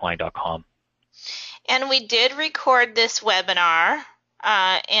 erin.mcgrain@blackline.com. And we did record this webinar,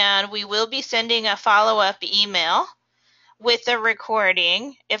 and we will be sending a follow-up email with the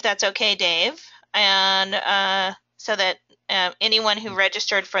recording, if that's okay, Dave. And so that anyone who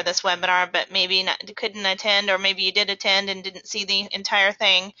registered for this webinar but maybe couldn't attend, or maybe you did attend and didn't see the entire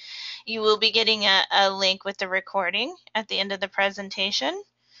thing, you will be getting a link with the recording at the end of the presentation.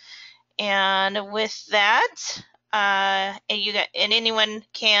 And with that, and anyone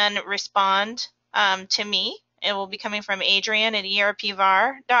can respond to me. It will be coming from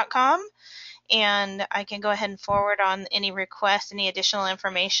Adrian@erpvar.com. And I can go ahead and forward on any requests, any additional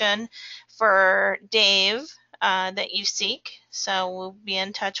information for Dave that you seek. So we'll be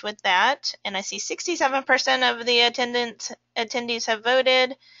in touch with that. And I see 67% of the attendees have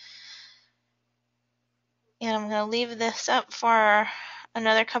voted. And I'm going to leave this up for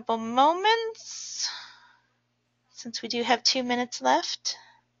another couple moments since we do have 2 minutes left.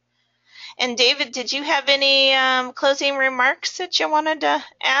 And David, did you have any closing remarks that you wanted to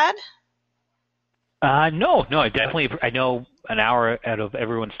add? No, I know an hour out of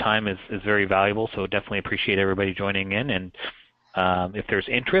everyone's time is very valuable, so definitely appreciate everybody joining in. And if there's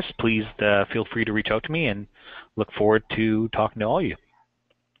interest, please feel free to reach out to me, and look forward to talking to all of you.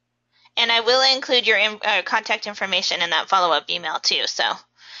 And I will include your contact information in that follow-up email too, so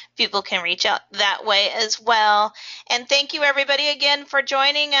people can reach out that way as well. And thank you everybody again for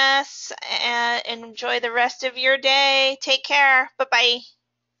joining us, and enjoy the rest of your day. Take care. Bye-bye.